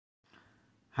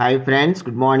Hi friends,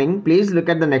 good morning. Please look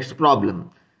at the next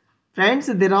problem. Friends,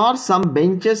 there are some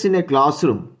benches in a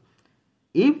classroom.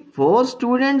 If 4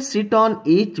 students sit on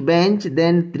each bench,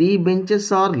 then 3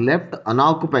 benches are left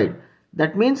unoccupied.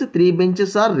 That means 3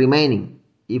 benches are remaining.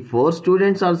 If 4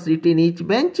 students are sitting in each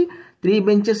bench, 3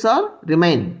 benches are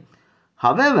remaining.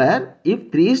 However,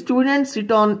 if 3 students sit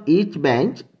on each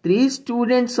bench, 3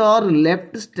 students are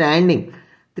left standing.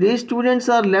 3 students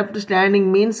are left standing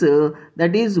means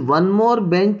that is one more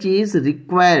bench is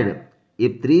required.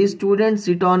 If 3 students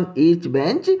sit on each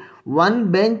bench,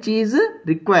 one bench is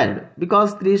required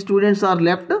because 3 students are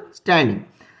left standing.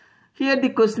 Here the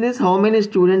question is how many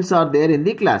students are there in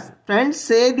the class. Friends,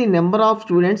 say the number of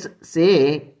students,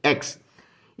 say X.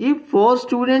 If 4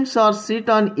 students are sit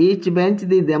on each bench,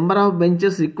 the number of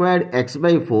benches required X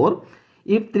by 4.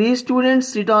 If 3 students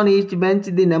sit on each bench,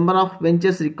 the number of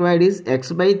benches required is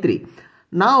X by 3.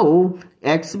 Now,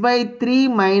 X by 3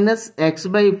 minus X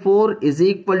by 4 is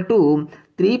equal to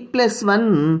 3 plus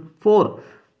 1, 4.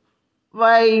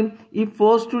 Why? If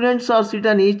 4 students are sit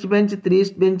on each bench,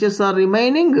 3 benches are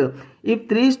remaining. If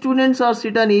 3 students are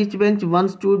sit on each bench, one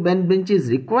bench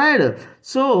is required.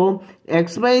 So,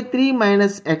 X by 3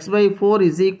 minus X by 4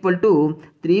 is equal to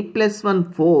 3 plus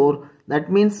 1, 4. That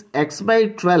means X by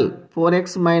 12,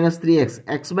 4X minus 3X.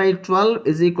 X by 12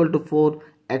 is equal to 4.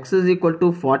 X is equal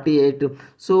to 48.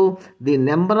 So, the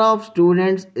number of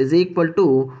students is equal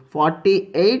to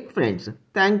 48 friends.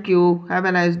 Thank you. Have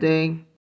a nice day.